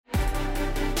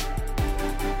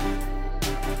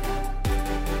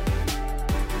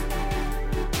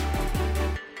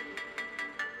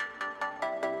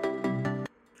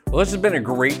Well, this has been a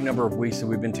great number of weeks that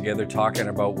we've been together talking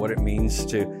about what it means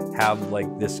to have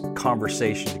like this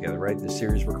conversation together, right? This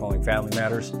series we're calling Family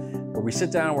Matters, where we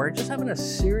sit down and we're just having a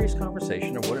serious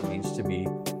conversation of what it means to be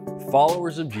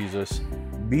followers of Jesus,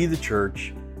 be the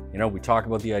church. You know, we talk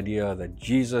about the idea that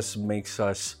Jesus makes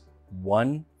us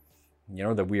one, you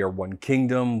know, that we are one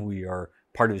kingdom, we are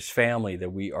part of his family,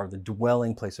 that we are the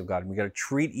dwelling place of God. And we got to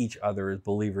treat each other as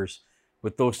believers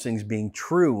with those things being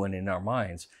true and in our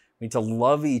minds. We need to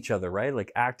love each other, right?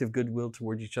 Like active goodwill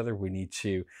towards each other. We need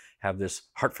to have this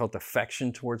heartfelt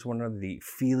affection towards one another, the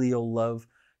filial love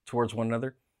towards one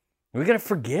another. And we got to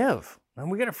forgive. And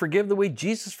we got to forgive the way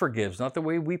Jesus forgives, not the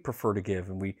way we prefer to give.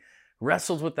 And we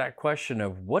wrestled with that question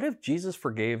of what if Jesus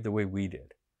forgave the way we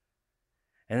did?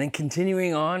 And then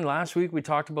continuing on, last week we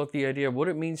talked about the idea of what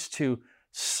it means to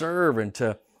serve and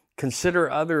to consider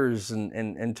others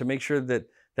and to make sure that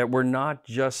we're not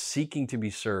just seeking to be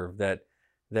served, that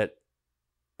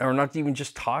or not even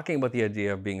just talking about the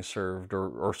idea of being served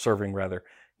or serving rather,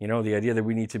 you know, the idea that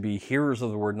we need to be hearers of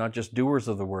the word, not just doers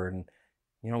of the word. And,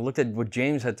 you know, looked at what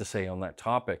James had to say on that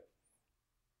topic.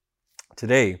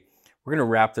 Today, we're going to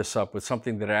wrap this up with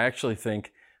something that I actually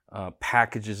think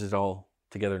packages it all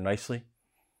together nicely.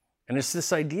 And it's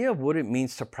this idea of what it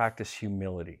means to practice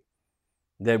humility,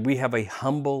 that we have a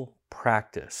humble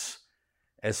practice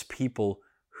as people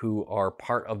who are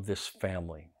part of this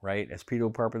family, right? As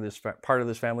people part of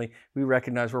this family, we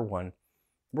recognize we're one.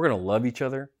 We're going to love each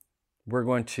other. We're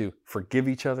going to forgive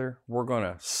each other. We're going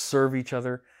to serve each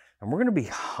other. And we're going to be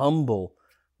humble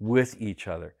with each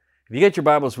other. If you get your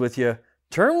Bibles with you,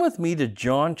 turn with me to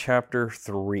John chapter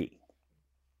 3.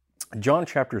 John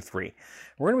chapter 3.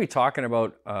 We're going to be talking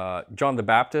about John the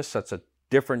Baptist. That's a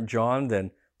different John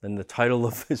than the title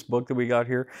of this book that we got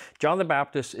here. John the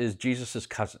Baptist is Jesus'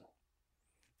 cousin.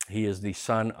 He is the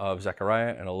son of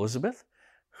Zechariah and Elizabeth,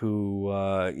 who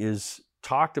is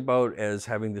talked about as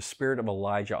having the spirit of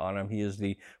Elijah on him. He is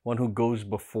the one who goes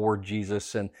before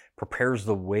Jesus and prepares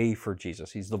the way for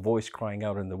Jesus. He's the voice crying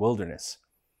out in the wilderness.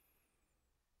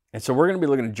 And so we're going to be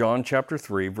looking at John chapter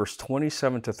 3, verse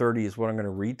 27 to 30 is what I'm going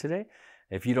to read today.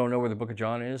 If you don't know where the book of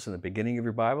John is in the beginning of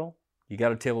your Bible, you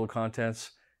got a table of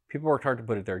contents. People worked hard to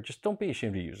put it there. Just don't be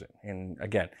ashamed to use it. And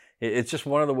again, it's just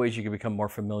one of the ways you can become more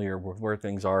familiar with where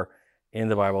things are in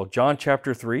the Bible. John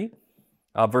chapter 3,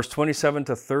 verse 27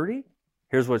 to 30.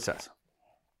 Here's what it says.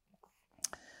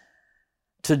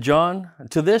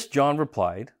 To this, John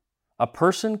replied, "A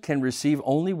person can receive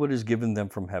only what is given them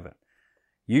from heaven.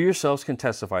 You yourselves can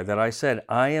testify that I said,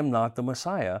 I am not the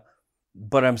Messiah,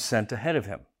 but I'm sent ahead of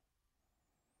him.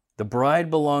 The bride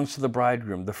belongs to the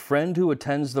bridegroom. The friend who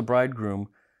attends the bridegroom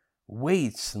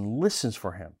waits and listens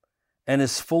for him and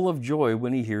is full of joy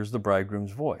when he hears the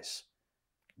bridegroom's voice.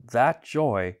 That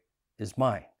joy is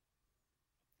mine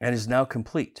and is now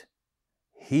complete.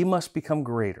 He must become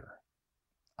greater.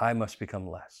 I must become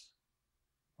less."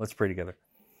 Let's pray together.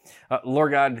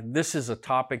 Lord God, this is a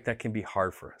topic that can be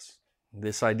hard for us.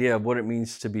 This idea of what it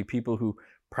means to be people who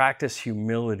practice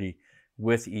humility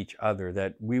with each other,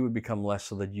 that we would become less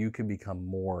so that you can become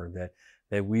more,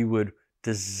 that we would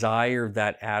desire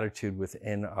that attitude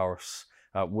within our,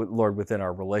 Lord, within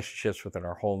our relationships, within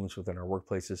our homes, within our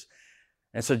workplaces.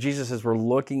 And so Jesus, as we're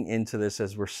looking into this,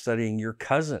 as we're studying your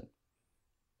cousin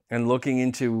and looking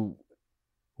into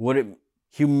what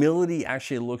humility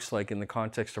actually looks like in the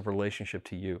context of relationship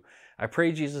to you, I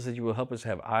pray, Jesus, that you will help us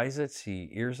have eyes that see,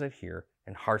 ears that hear,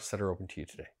 and hearts that are open to you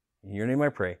today. In your name I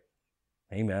pray.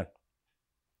 Amen.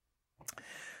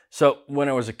 So when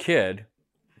I was a kid,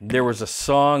 there was a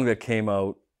song that came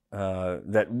out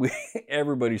that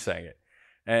everybody sang it.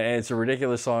 And it's a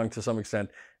ridiculous song to some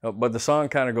extent, but the song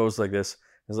kind of goes like this.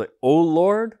 It's like, "Oh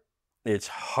Lord, it's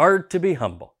hard to be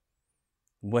humble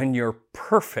when you're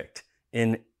perfect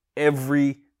in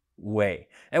every way."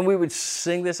 And we would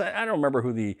sing this. I don't remember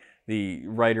who the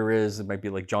writer is. It might be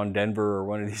like John Denver or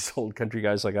one of these old country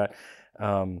guys like that.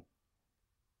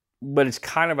 But it's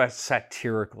kind of a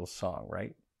satirical song,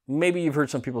 right? Maybe you've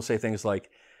heard some people say things like,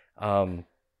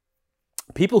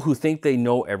 people who think they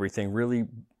know everything really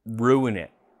ruin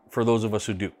it for those of us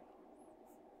who do.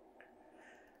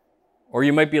 Or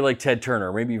you might be like Ted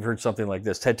Turner. Maybe you've heard something like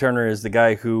this. Ted Turner is the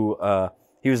guy who,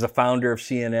 he was the founder of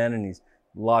CNN, and he's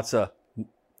lots of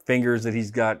fingers that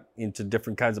he's got into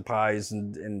different kinds of pies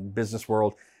in business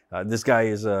world. This guy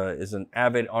is an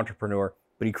avid entrepreneur,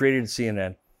 but he created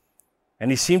CNN. And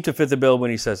he seemed to fit the bill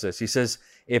when he says this. He says,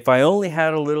 "If I only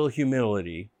had a little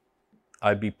humility,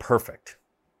 I'd be perfect."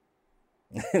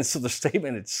 And so the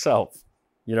statement itself,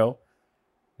 you know,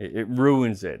 it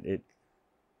ruins it.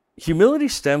 Humility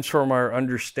stems from our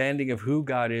understanding of who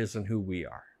God is and who we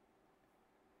are.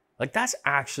 Like that's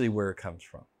actually where it comes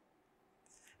from.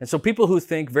 And so people who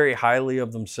think very highly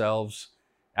of themselves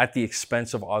at the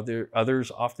expense of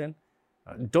others often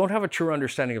don't have a true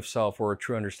understanding of self or a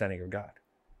true understanding of God.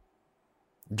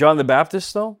 John the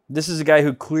Baptist, though, this is a guy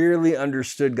who clearly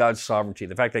understood God's sovereignty,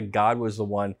 the fact that God was the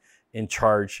one in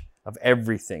charge of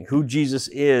everything, who Jesus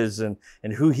is and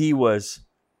who he was.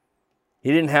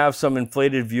 He didn't have some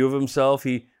inflated view of himself.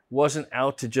 He wasn't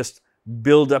out to just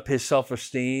build up his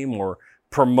self-esteem or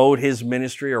promote his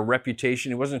ministry or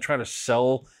reputation. He wasn't trying to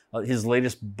sell his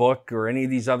latest book or any of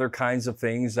these other kinds of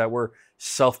things that were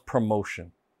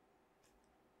self-promotion.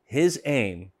 His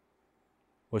aim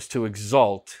was to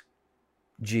exalt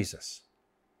Jesus.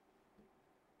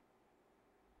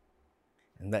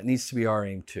 And that needs to be our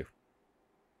aim too.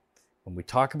 When we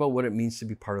talk about what it means to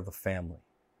be part of the family,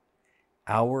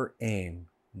 our aim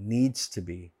needs to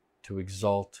be to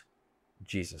exalt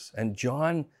Jesus. And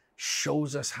John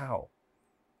shows us how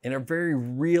in a very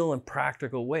real and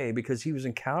practical way, because he was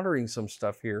encountering some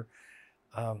stuff here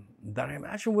that I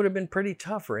imagine would have been pretty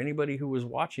tough for anybody who was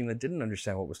watching that didn't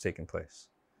understand what was taking place.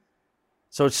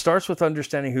 So it starts with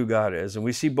understanding who God is. And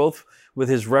we see both with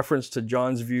his reference to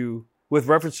John's view, with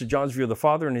reference to John's view of the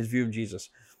Father and his view of Jesus.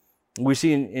 We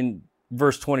see in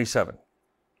verse 27,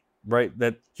 right,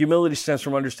 that humility stems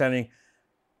from understanding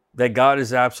that God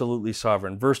is absolutely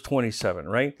sovereign. Verse 27,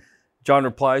 right? John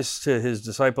replies to his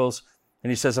disciples and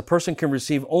he says, a person can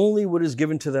receive only what is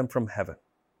given to them from heaven.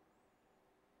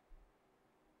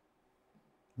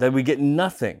 That we get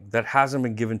nothing that hasn't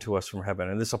been given to us from heaven.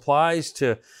 And this applies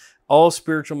to all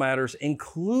spiritual matters,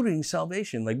 including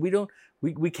salvation. Like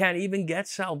we can't even get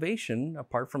salvation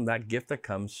apart from that gift that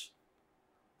comes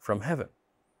from heaven.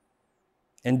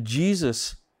 And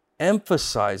Jesus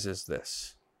emphasizes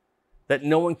this, that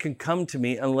no one can come to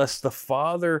me unless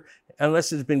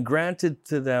it's been granted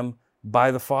to them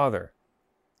by the Father.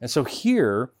 And so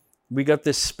here we got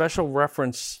this special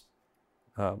reference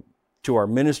to our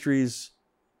ministries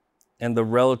and the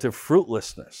relative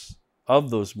fruitlessness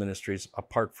of those ministries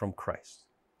apart from Christ.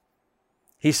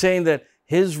 He's saying that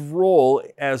his role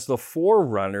as the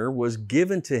forerunner was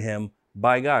given to him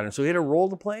by God. And so he had a role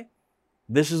to play.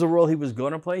 This is the role he was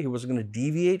going to play. He wasn't going to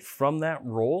deviate from that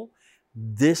role.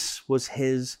 This was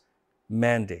his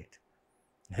mandate.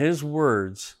 His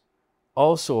words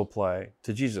also apply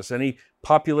to Jesus. Any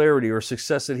popularity or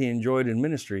success that he enjoyed in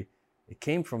ministry, it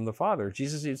came from the Father.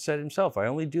 Jesus had said himself, I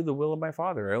only do the will of my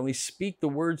Father. I only speak the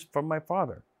words from my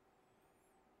Father.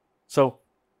 So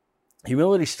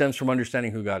humility stems from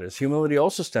understanding who God is. Humility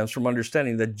also stems from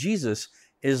understanding that Jesus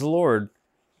is Lord.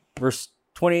 Verse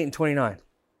 28 and 29.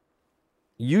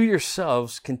 You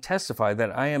yourselves can testify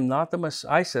that I am not the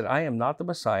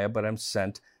Messiah, but I'm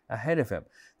sent ahead of him.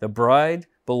 The bride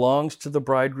belongs to the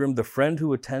bridegroom. The friend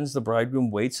who attends the bridegroom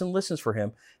waits and listens for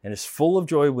him and is full of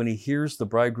joy when he hears the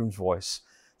bridegroom's voice.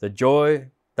 That joy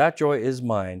is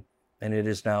mine, and it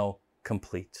is now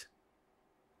complete.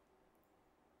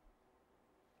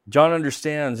 John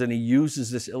understands, and he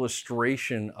uses this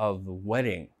illustration of the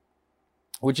wedding,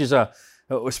 which is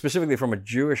specifically from a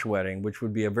Jewish wedding, which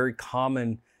would be a very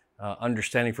common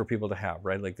understanding for people to have,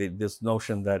 right? Like this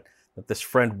notion that this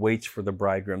friend waits for the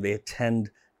bridegroom. They attend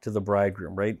to the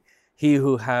bridegroom, right? He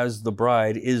who has the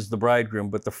bride is the bridegroom,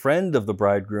 but the friend of the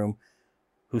bridegroom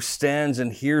who stands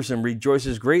and hears him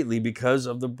rejoices greatly because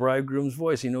of the bridegroom's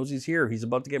voice. He knows he's here. He's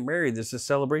about to get married. There's a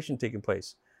celebration taking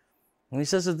place. And he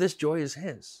says that this joy is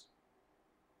his.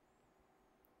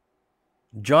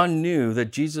 John knew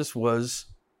that Jesus was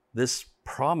this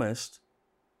promised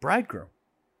bridegroom,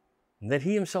 and that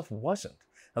he himself wasn't.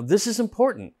 Now, this is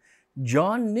important.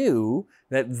 John knew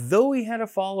that though he had a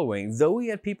following, though he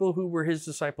had people who were his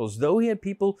disciples, though he had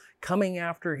people coming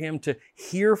after him to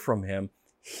hear from him,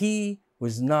 he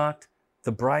was not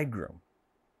the bridegroom.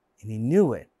 And he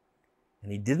knew it.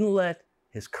 And he didn't let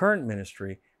his current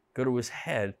ministry go to his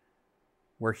head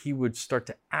where he would start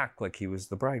to act like he was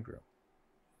the bridegroom.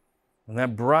 And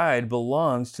that bride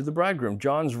belongs to the bridegroom.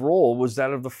 John's role was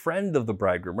that of the friend of the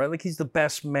bridegroom, right? Like he's the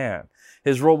best man.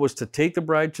 His role was to take the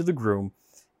bride to the groom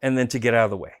and then to get out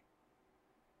of the way.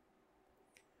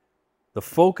 The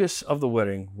focus of the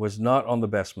wedding was not on the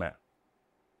best man,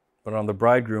 but on the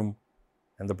bridegroom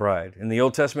and the bride. In the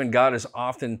Old Testament, God is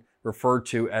often referred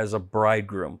to as a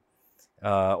bridegroom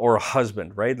or a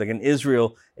husband, right? Like in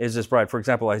Israel is his bride. For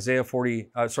example, Isaiah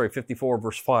 54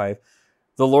 verse 5,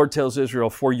 the Lord tells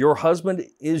Israel, for your husband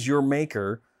is your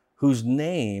maker, whose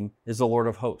name is the Lord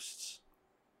of hosts.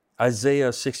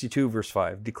 Isaiah 62 verse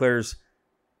 5 declares,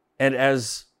 and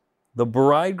as the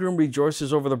bridegroom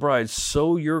rejoices over the bride,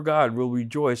 so your God will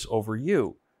rejoice over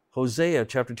you. Hosea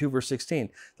chapter 2, verse 16.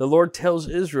 The Lord tells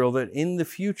Israel that in the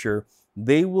future,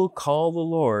 they will call the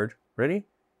Lord, ready?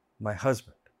 My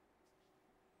husband.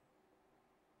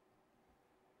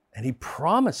 And he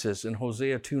promises in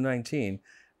Hosea 2:19,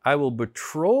 I will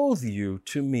betroth you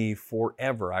to me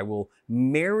forever. I will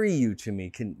marry you to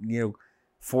me,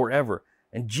 forever.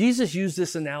 And Jesus used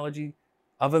this analogy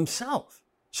of himself.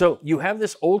 So you have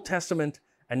this Old Testament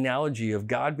analogy of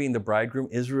God being the bridegroom,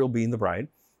 Israel being the bride.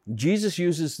 Jesus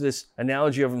uses this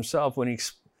analogy of himself when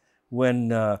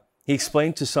he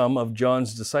explained to some of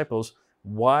John's disciples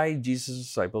why Jesus'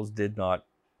 disciples did not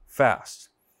fast.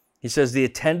 He says, the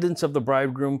attendants of the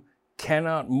bridegroom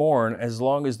cannot mourn as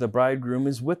long as the bridegroom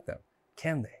is with them.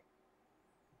 Can they?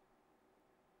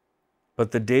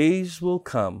 But the days will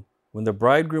come when the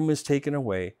bridegroom is taken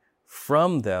away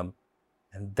from them,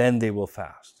 and then they will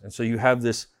fast. And so you have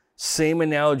this same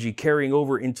analogy carrying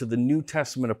over into the New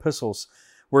Testament epistles,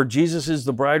 where Jesus is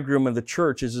the bridegroom and the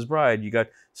church is his bride. You got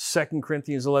 2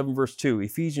 Corinthians 11, verse 2,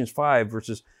 Ephesians 5,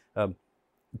 verses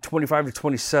 25 to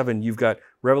 27. You've got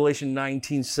Revelation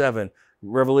 19:7,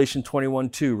 Revelation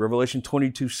 21:2, Revelation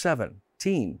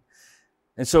 22:17.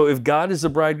 And so if God is the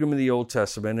bridegroom in the Old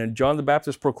Testament, and John the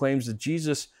Baptist proclaims that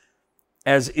Jesus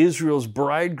as Israel's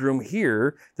bridegroom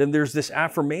here, then there's this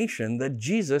affirmation that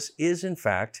Jesus is in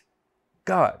fact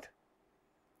God,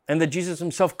 and that Jesus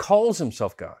himself calls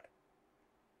himself God.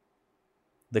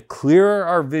 The clearer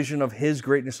our vision of his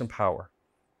greatness and power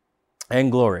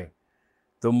and glory,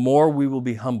 the more we will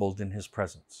be humbled in his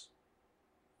presence.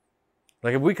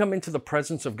 Like if we come into the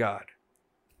presence of God,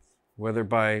 whether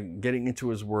by getting into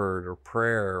his word or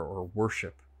prayer or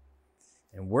worship,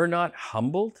 and we're not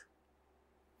humbled,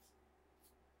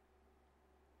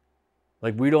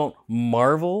 like we don't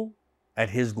marvel at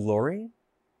his glory,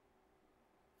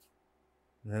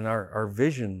 then our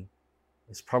vision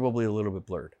is probably a little bit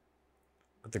blurred.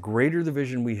 But the greater the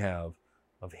vision we have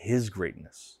of his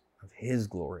greatness, of his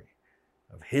glory,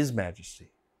 of his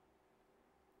majesty,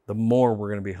 the more we're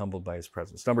going to be humbled by his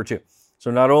presence. Number two,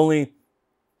 so not only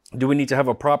do we need to have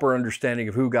a proper understanding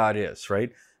of who God is,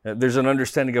 right? There's an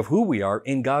understanding of who we are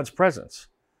in God's presence.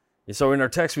 And so in our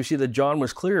text, we see that John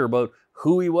was clear about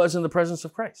who he was in the presence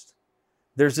of Christ.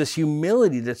 There's this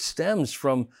humility that stems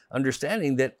from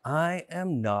understanding that I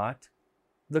am not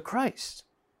the Christ.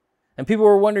 And people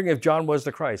were wondering if John was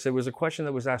the Christ. It was a question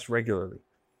that was asked regularly.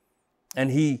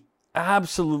 And he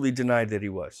absolutely denied that he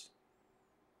was.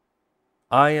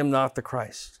 I am not the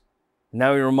Christ.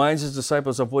 Now he reminds his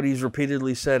disciples of what he's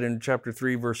repeatedly said in chapter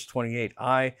 3, verse 28.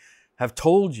 I have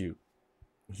told you.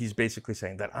 He's basically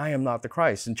saying that I am not the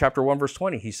Christ. In chapter 1, verse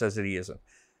 20, he says that he isn't.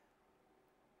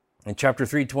 In chapter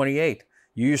 3, 28,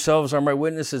 you yourselves are my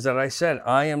witnesses that I said,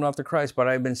 I am not the Christ, but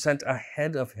I have been sent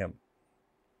ahead of him.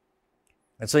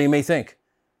 And so you may think,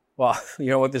 well, you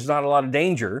know what, there's not a lot of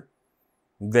danger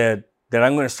that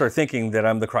I'm going to start thinking that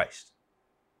I'm the Christ.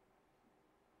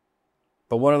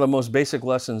 But one of the most basic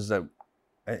lessons that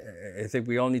I think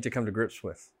we all need to come to grips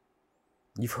with,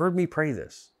 you've heard me pray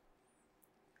this.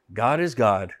 God is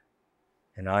God,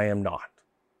 and I am not.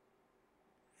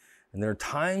 And there are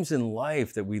times in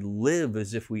life that we live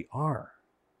as if we are.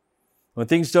 When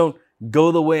things don't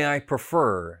go the way I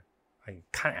prefer, I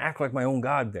kind of act like my own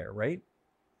God there, right?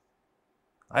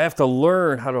 I have to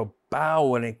learn how to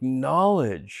bow and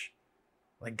acknowledge,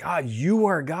 like, God, you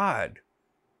are God,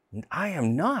 and I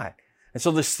am not. And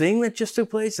so this thing that just took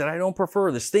place that I don't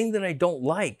prefer, this thing that I don't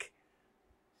like,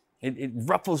 it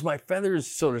ruffles my feathers,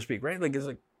 so to speak, right? Like, it's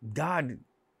like, God,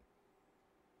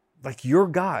 like you're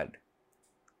God.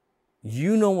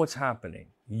 You know what's happening.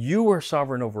 You are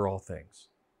sovereign over all things,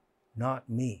 not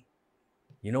me.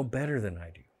 You know better than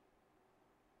I do.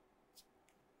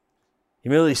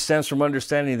 Humility stems from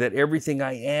understanding that everything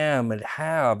I am and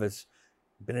have has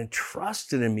been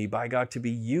entrusted in me by God to be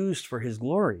used for his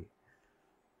glory.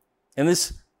 And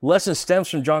this lesson stems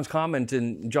from John's comment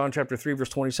in John chapter 3, verse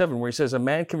 27, where he says, a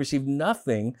man can receive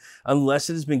nothing unless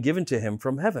it has been given to him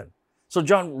from heaven. So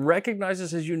John recognizes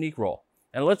his unique role.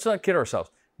 And let's not kid ourselves.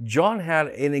 John had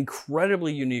an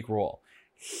incredibly unique role.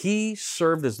 He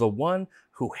served as the one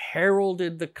who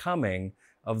heralded the coming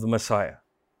of the Messiah.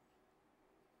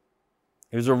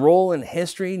 It was a role in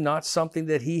history, not something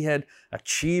that he had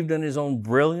achieved in his own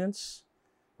brilliance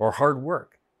or hard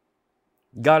work.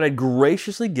 God had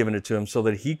graciously given it to him so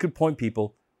that he could point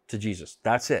people to Jesus.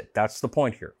 That's it. That's the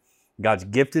point here. God's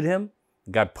gifted him.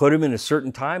 God put him in a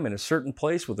certain time, in a certain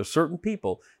place, with a certain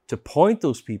people to point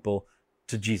those people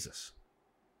to Jesus.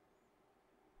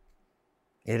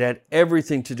 It had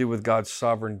everything to do with God's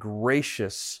sovereign,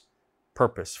 gracious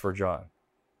purpose for John.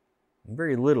 And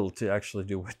very little to actually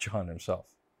do with John himself.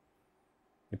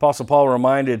 The Apostle Paul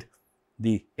reminded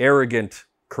the arrogant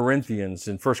Corinthians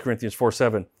in 1 Corinthians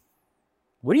 4:7,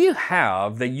 what do you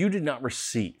have that you did not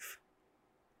receive?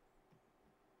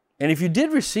 And if you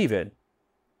did receive it,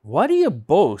 why do you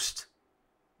boast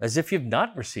as if you've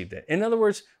not received it? In other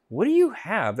words, what do you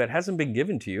have that hasn't been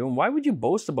given to you? And why would you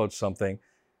boast about something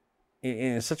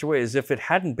in such a way as if it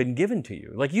hadn't been given to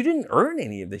you? Like you didn't earn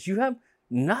any of this. You have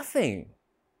nothing.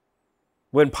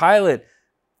 When Pilate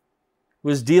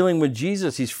was dealing with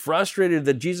Jesus, he's frustrated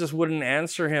that Jesus wouldn't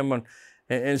answer him.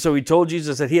 And so he told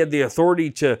Jesus that he had the authority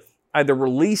to either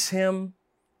release him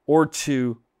or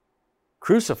to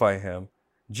crucify him.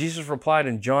 Jesus replied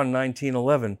in John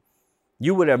 19:11,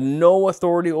 you would have no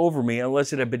authority over me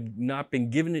unless it had not been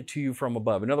given it to you from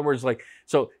above. In other words,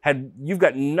 you've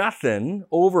got nothing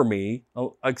over me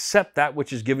except that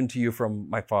which is given to you from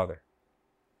my Father.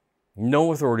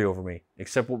 No authority over me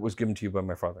except what was given to you by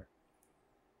my Father.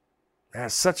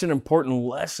 That's such an important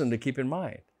lesson to keep in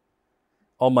mind.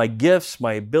 All my gifts,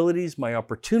 my abilities, my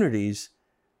opportunities,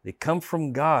 they come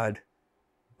from God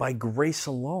by grace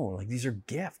alone. Like these are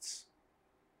gifts.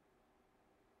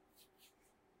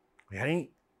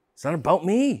 It's not about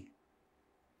me.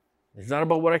 It's not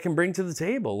about what I can bring to the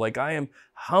table. Like I am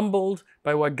humbled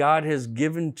by what God has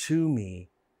given to me.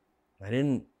 I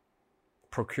didn't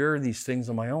procure these things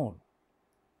on my own.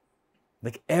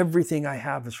 Like everything I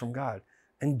have is from God.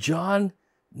 And John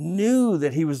knew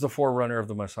that he was the forerunner of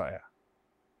the Messiah.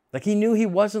 Like he knew he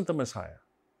wasn't the Messiah.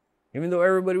 Even though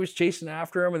everybody was chasing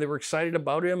after him and they were excited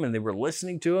about him and they were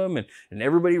listening to him and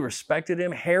everybody respected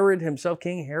him. Herod himself,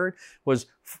 King Herod, was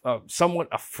somewhat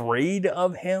afraid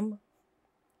of him.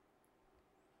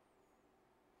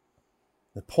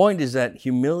 The point is that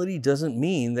humility doesn't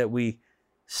mean that we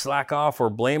slack off or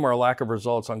blame our lack of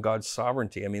results on God's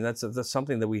sovereignty. I mean, that's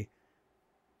something that we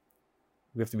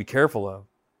have to be careful of.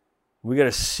 We got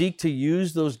to seek to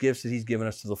use those gifts that he's given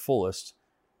us to the fullest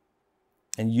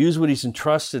and use what he's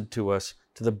entrusted to us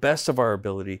to the best of our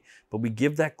ability, but we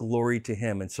give that glory to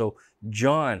him. And so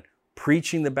John,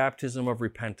 preaching the baptism of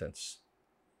repentance,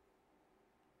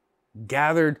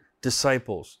 gathered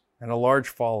disciples and a large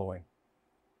following,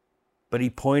 but he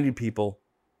pointed people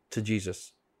to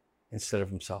Jesus instead of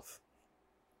himself.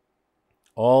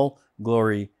 All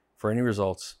glory for any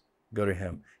results go to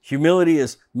him. Humility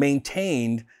is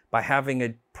maintained by having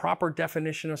a proper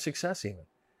definition of success even.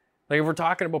 Like if we're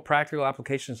talking about practical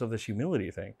applications of this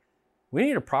humility thing, we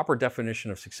need a proper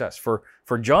definition of success. For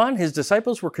John, his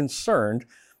disciples were concerned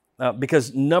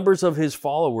because numbers of his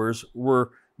followers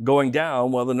were going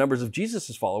down while the numbers of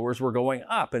Jesus' followers were going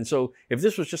up. And so if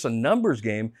this was just a numbers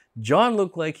game, John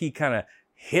looked like he kind of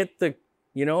hit the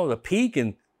peak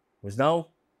and was now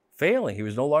failing. He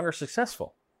was no longer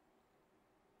successful.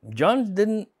 John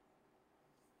didn't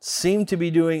seem to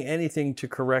be doing anything to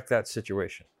correct that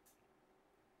situation.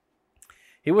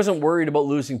 He wasn't worried about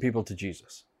losing people to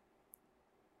Jesus.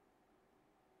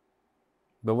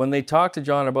 But when they talked to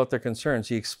John about their concerns,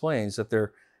 he explains that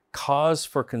their cause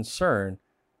for concern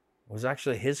was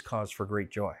actually his cause for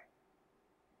great joy.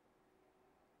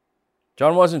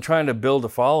 John wasn't trying to build a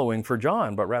following for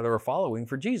John, but rather a following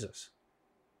for Jesus.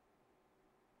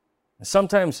 And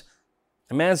sometimes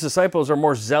a man's disciples are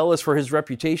more zealous for his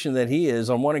reputation than he is.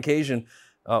 On one occasion,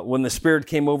 when the Spirit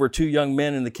came over two young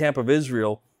men in the camp of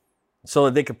Israel so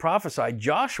that they could prophesy,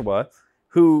 Joshua,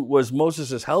 who was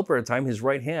Moses' helper at the time, his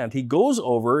right hand, he goes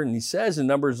over and he says in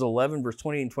Numbers 11, verse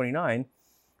 28 and 29,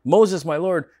 Moses, my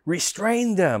Lord,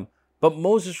 restrain them. But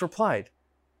Moses replied,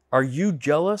 are you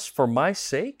jealous for my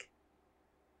sake?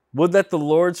 Would that the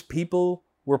Lord's people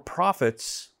were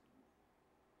prophets.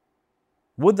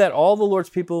 Would that all the Lord's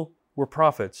people were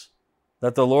prophets,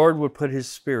 that the Lord would put his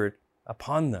Spirit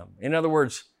upon them. In other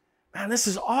words, man, this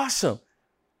is awesome.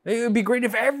 It would be great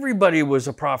if everybody was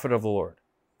a prophet of the Lord.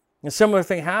 A similar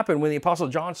thing happened when the Apostle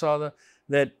John saw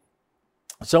that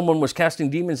someone was casting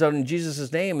demons out in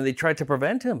Jesus' name and they tried to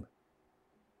prevent him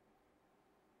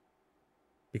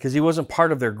because he wasn't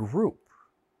part of their group.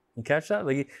 You catch that?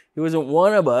 Like he wasn't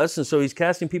one of us, and so he's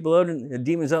casting people out and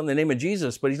demons out in the name of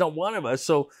Jesus, but he's not one of us,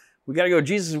 so we got to go,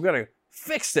 Jesus, we got to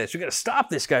fix this. We got to stop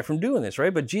this guy from doing this,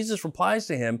 right? But Jesus replies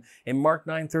to him in Mark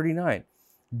 9:39,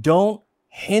 don't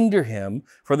hinder him,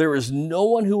 for there is no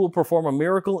one who will perform a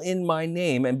miracle in my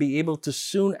name and be able to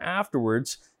soon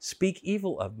afterwards speak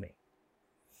evil of me.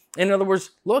 In other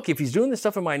words, look, if he's doing this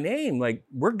stuff in my name, like,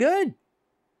 we're good.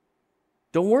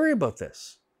 Don't worry about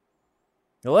this.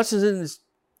 The lesson is,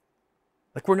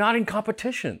 like, we're not in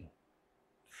competition.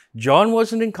 John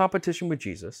wasn't in competition with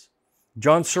Jesus.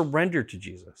 John surrendered to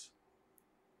Jesus,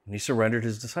 and he surrendered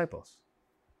his disciples.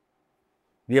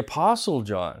 The Apostle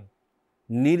John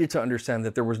needed to understand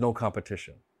that there was no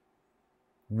competition.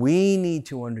 We need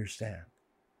to understand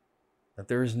that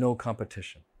there is no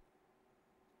competition.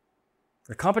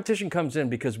 The competition comes in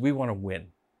because we want to win.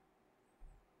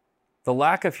 The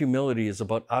lack of humility is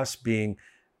about us being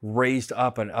raised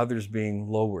up and others being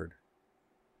lowered.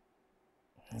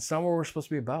 It's not what we're supposed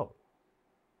to be about.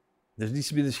 There needs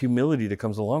to be this humility that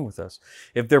comes along with us.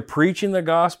 If they're preaching the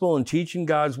gospel and teaching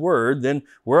God's word, then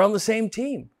we're on the same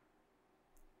team.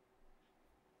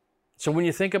 So when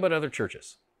you think about other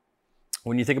churches,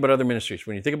 when you think about other ministries,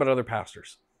 when you think about other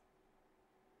pastors,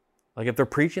 like if they're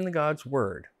preaching the God's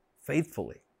word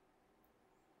faithfully,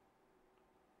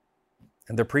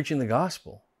 and they're preaching the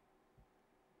gospel,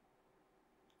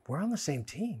 we're on the same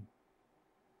team.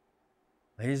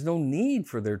 There's no need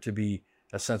for there to be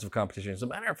a sense of competition. As a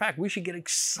matter of fact, we should get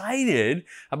excited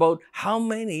about how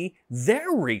many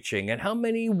they're reaching and how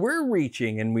many we're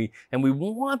reaching. And we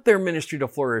want their ministry to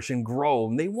flourish and grow.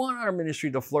 And they want our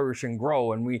ministry to flourish and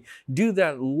grow. And we do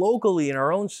that locally in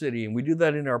our own city. And we do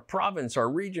that in our province, our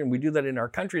region. We do that in our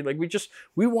country. Like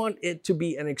we want it to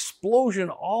be an explosion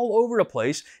all over the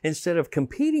place. Instead of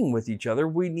competing with each other,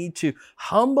 we need to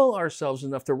humble ourselves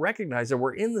enough to recognize that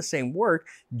we're in the same work.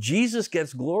 Jesus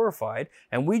gets glorified,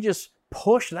 and we just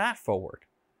push that forward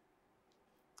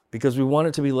because we want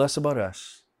it to be less about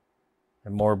us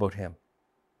and more about Him.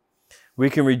 We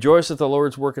can rejoice that the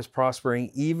Lord's work is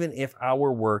prospering even if our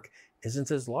work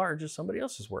isn't as large as somebody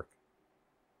else's work.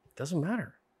 It doesn't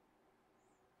matter.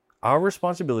 Our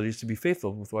responsibility is to be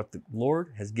faithful with what the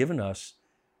Lord has given us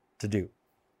to do.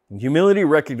 And humility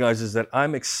recognizes that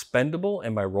I'm expendable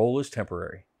and my role is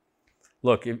temporary.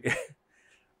 Look,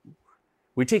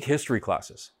 we take history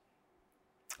classes.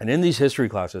 And in these history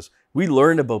classes, we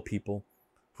learn about people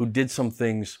who did some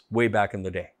things way back in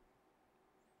the day.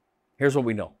 Here's what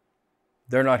we know.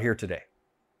 They're not here today.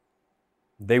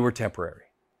 They were temporary.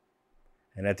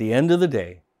 And at the end of the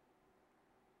day,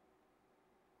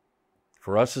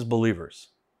 for us as believers,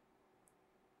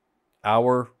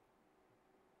 our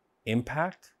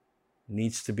impact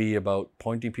needs to be about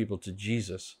pointing people to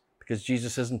Jesus, because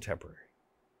Jesus isn't temporary.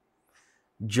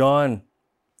 John,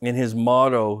 in his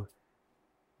motto,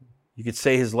 you could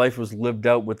say his life was lived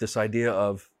out with this idea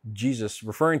of Jesus,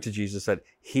 referring to Jesus, that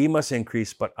He must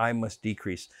increase, but I must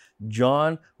decrease.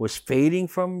 John was fading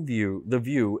from the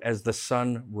view as the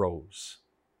sun rose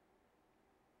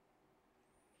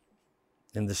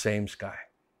in the same sky.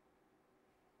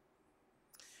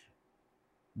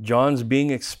 John's being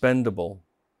expendable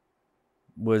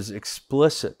was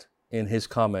explicit in his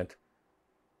comment.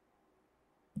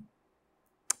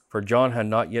 For John had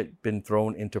not yet been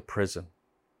thrown into prison.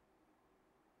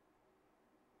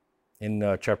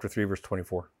 In chapter 3, verse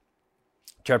 24.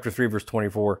 Chapter 3, verse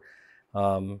 24,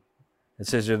 it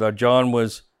says here that John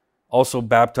was also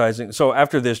baptizing. So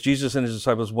after this, Jesus and His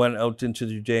disciples went out into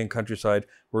the Judean countryside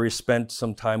where He spent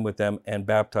some time with them and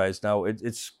baptized. Now,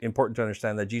 it's important to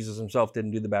understand that Jesus Himself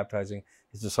didn't do the baptizing.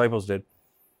 His disciples did.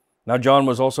 Now, John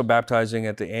was also baptizing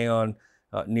at the Aenon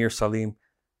near Salim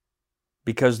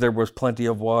because there was plenty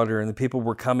of water and the people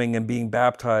were coming and being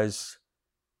baptized.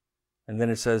 And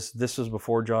then it says this was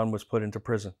before John was put into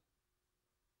prison.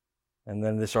 And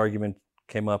then this argument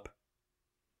came up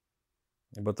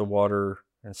about the water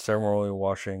and ceremonial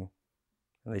washing.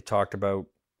 And they talked about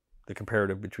the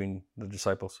comparative between the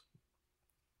disciples.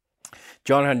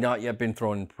 John had not yet been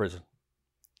thrown into prison.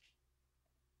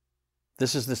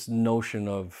 This is this notion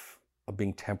of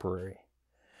being temporary.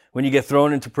 When you get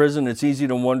thrown into prison, it's easy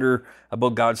to wonder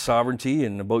about God's sovereignty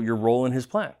and about your role in His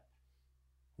plan.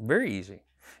 Very easy.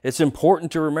 It's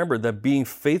important to remember that being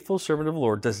faithful servant of the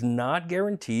Lord does not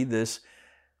guarantee this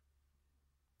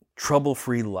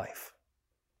trouble-free life.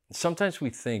 Sometimes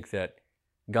we think that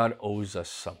God owes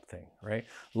us something, right?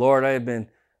 Lord, I have been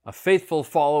a faithful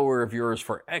follower of yours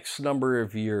for X number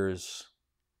of years.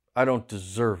 I don't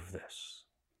deserve this.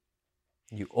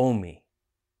 You owe me.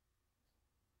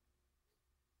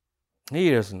 He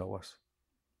doesn't owe us.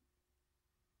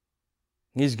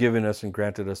 He's given us and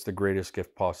granted us the greatest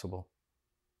gift possible.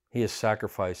 He has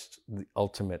sacrificed the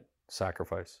ultimate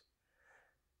sacrifice.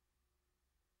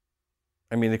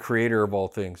 I mean, the creator of all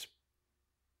things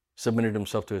submitted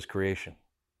Himself to His creation.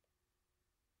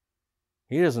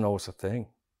 He doesn't owe us a thing.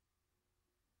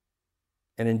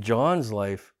 And in John's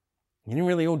life, He didn't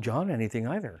really owe John anything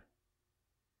either.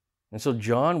 And so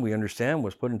John, we understand,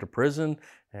 was put into prison,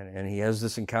 and he has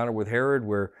this encounter with Herod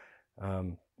where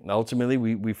ultimately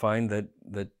we find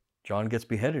that John gets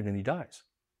beheaded and he dies.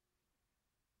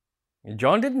 And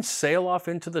John didn't sail off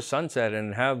into the sunset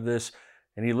and have this,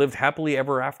 and he lived happily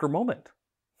ever after moment.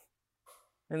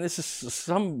 And this is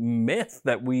some myth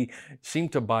that we seem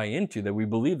to buy into, that we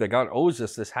believe that God owes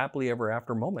us this happily ever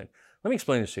after moment. Let me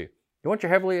explain this to you. You want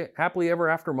your happily ever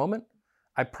after moment?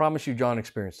 I promise you John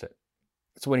experienced it.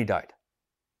 It's when he died.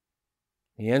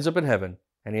 He ends up in heaven,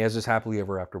 and he has this happily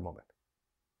ever after moment.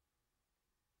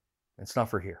 It's not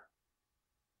for here.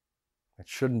 It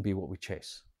shouldn't be what we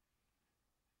chase.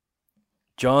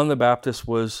 John the Baptist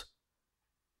was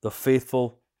the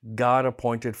faithful,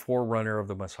 God-appointed forerunner of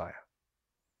the Messiah.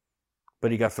 But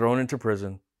he got thrown into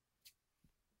prison.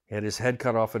 He had his head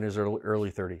cut off in his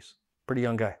early 30s. Pretty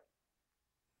young guy.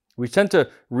 We tend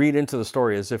to read into the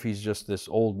story as if he's just this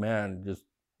old man, just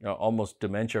almost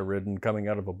dementia-ridden, coming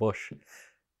out of a bush.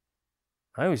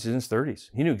 I was in his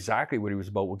 30s. He knew exactly what he was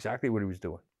about, exactly what he was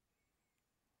doing.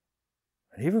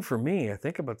 And even for me, I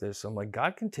think about this. I'm like,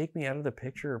 God can take me out of the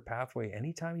picture or pathway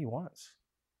anytime he wants.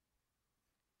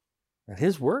 And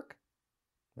his work,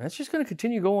 that's just going to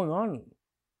continue going on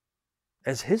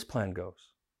as his plan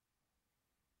goes.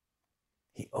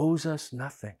 He owes us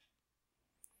nothing.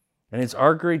 And it's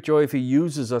our great joy if he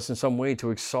uses us in some way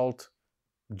to exalt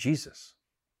Jesus.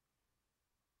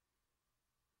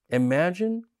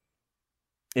 Imagine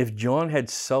if John had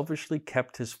selfishly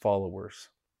kept his followers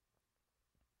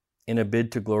in a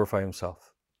bid to glorify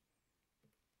himself.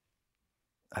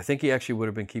 I think he actually would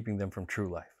have been keeping them from true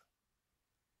life.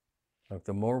 Look,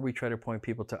 the more we try to point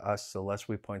people to us, the less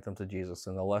we point them to Jesus.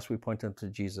 And the less we point them to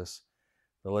Jesus,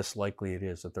 the less likely it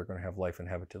is that they're going to have life and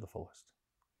have it to the fullest.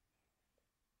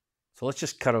 So let's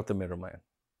just cut out the middleman,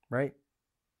 right?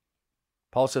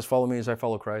 Paul says, follow me as I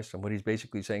follow Christ. And what he's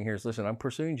basically saying here is, listen, I'm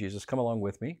pursuing Jesus. Come along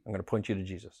with me. I'm going to point you to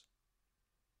Jesus.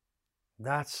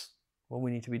 That's what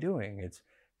we need to be doing. It's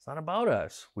not about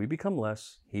us. We become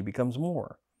less. He becomes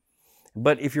more.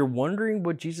 But if you're wondering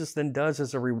what Jesus then does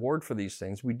as a reward for these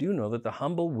things, we do know that the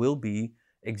humble will be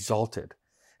exalted.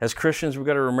 As Christians, we've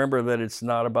got to remember that it's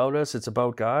not about us. It's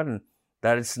about God. And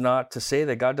that it's not to say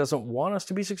that God doesn't want us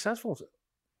to be successful.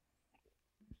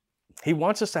 He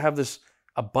wants us to have this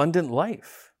abundant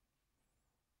life.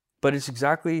 But it's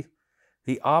exactly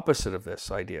the opposite of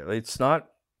this idea. It's not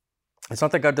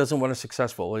that God doesn't want us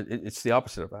successful. It's the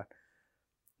opposite of that.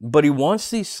 But he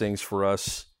wants these things for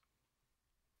us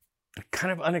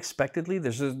kind of unexpectedly.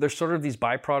 There's sort of these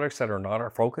byproducts that are not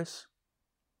our focus.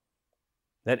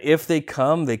 That if they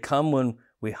come when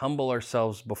we humble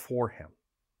ourselves before him.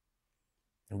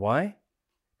 And why?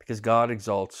 Because God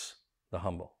exalts the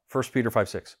humble. 1 Peter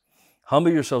 5:6.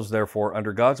 Humble yourselves, therefore,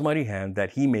 under God's mighty hand,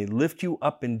 that he may lift you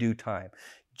up in due time.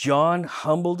 John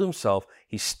humbled himself.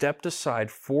 He stepped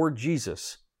aside for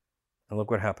Jesus. And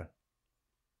look what happened.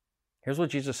 Here's what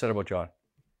Jesus said about John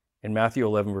in Matthew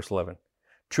 11, verse 11.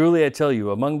 Truly I tell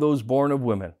you, among those born of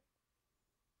women,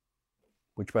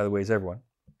 which by the way is everyone,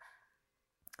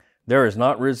 there has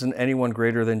not risen anyone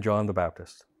greater than John the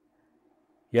Baptist.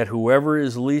 Yet whoever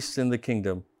is least in the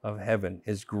kingdom of heaven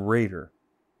is greater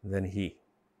than he.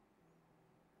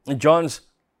 And John's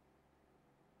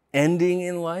ending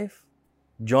in life,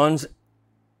 John's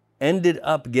ended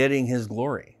up getting his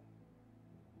glory.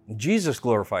 Jesus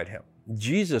glorified him.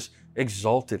 Jesus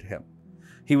exalted him.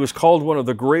 He was called one of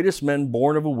the greatest men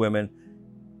born of a woman,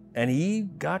 and he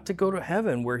got to go to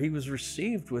heaven where he was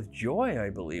received with joy, I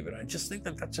believe. And I just think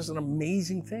that that's just an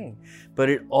amazing thing. But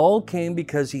it all came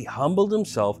because he humbled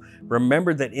himself,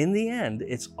 remembered that in the end,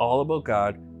 it's all about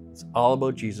God, it's all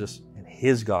about Jesus and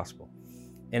his gospel.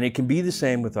 And it can be the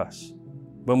same with us.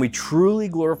 When we truly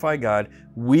glorify God,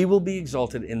 we will be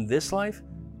exalted in this life,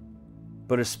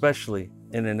 but especially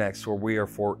in the next, where we are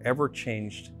forever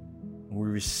changed and we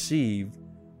receive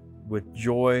with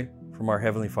joy from our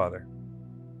Heavenly Father.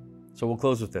 So we'll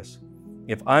close with this.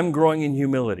 If I'm growing in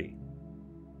humility,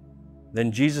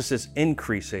 then Jesus is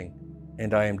increasing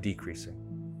and I am decreasing.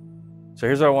 So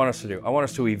here's what I want us to do. I want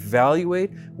us to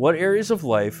evaluate what areas of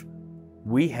life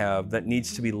we have that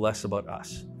needs to be less about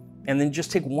us. And then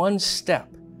just take one step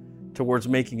towards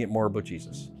making it more about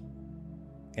Jesus.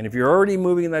 And if you're already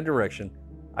moving in that direction,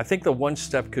 I think the one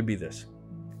step could be this.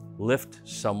 Lift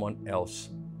someone else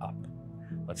up.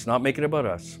 Let's not make it about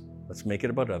us. Let's make it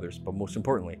about others. But most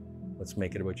importantly, let's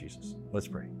make it about Jesus. Let's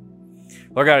pray.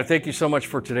 Lord God, I thank you so much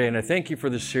for today. And I thank you for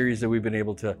this series that we've been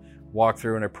able to walk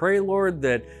through. And I pray, Lord,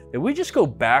 that we just go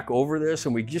back over this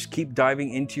and we just keep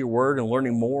diving into your word and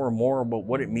learning more and more about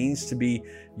what it means to be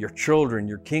your children,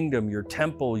 your kingdom, your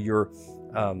temple, your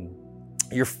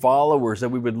followers, that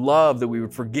we would love, that we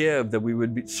would forgive, that we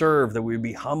would serve, that we would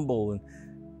be humble. And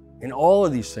in all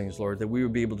of these things, Lord, that we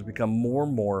would be able to become more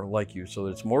and more like you, so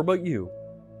that it's more about you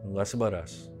and less about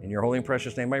us. In your holy and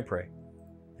precious name I pray.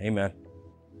 Amen.